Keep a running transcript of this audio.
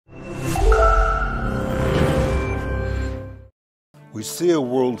We see a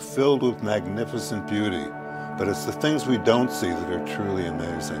world filled with magnificent beauty, but it's the things we don't see that are truly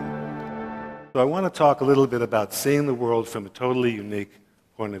amazing. So I want to talk a little bit about seeing the world from a totally unique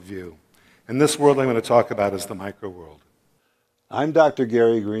point of view. And this world I'm going to talk about is the micro world. I'm Dr.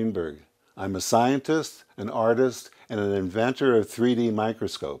 Gary Greenberg. I'm a scientist, an artist, and an inventor of 3D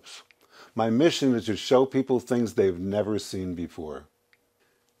microscopes. My mission is to show people things they've never seen before.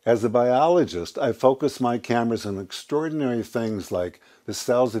 As a biologist, I focus my cameras on extraordinary things like the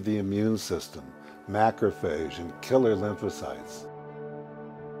cells of the immune system, macrophage, and killer lymphocytes.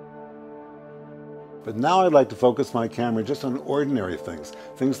 But now I'd like to focus my camera just on ordinary things,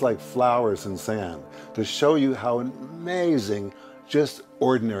 things like flowers and sand, to show you how amazing just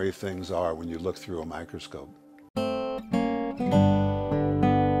ordinary things are when you look through a microscope.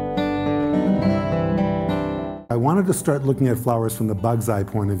 I wanted to start looking at flowers from the bug's eye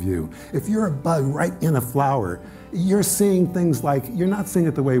point of view. If you're a bug right in a flower, you're seeing things like, you're not seeing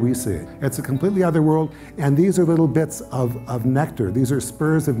it the way we see it. It's a completely other world, and these are little bits of nectar. These are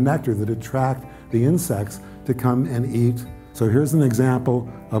spurs of nectar that attract the insects to come and eat. So here's an example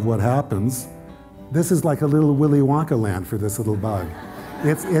of what happens. This is like a little Willy Wonka land for this little bug.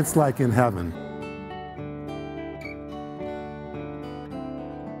 It's like in heaven.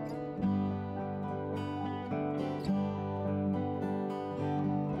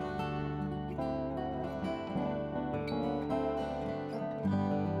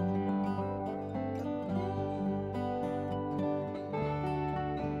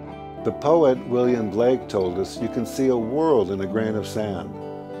 The poet William Blake told us you can see a world in a grain of sand.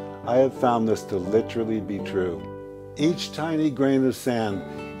 I have found this to literally be true. Each tiny grain of sand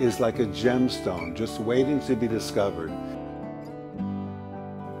is like a gemstone just waiting to be discovered.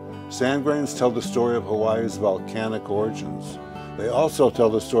 Sand grains tell the story of Hawaii's volcanic origins. They also tell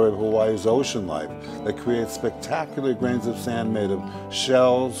the story of Hawaii's ocean life that creates spectacular grains of sand made of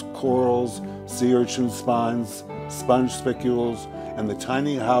shells, corals, sea urchin spines, sponge spicules, and the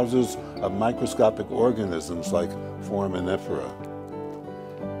tiny houses of microscopic organisms like foraminifera.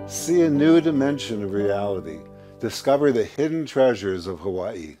 See a new dimension of reality. Discover the hidden treasures of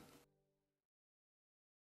Hawaii.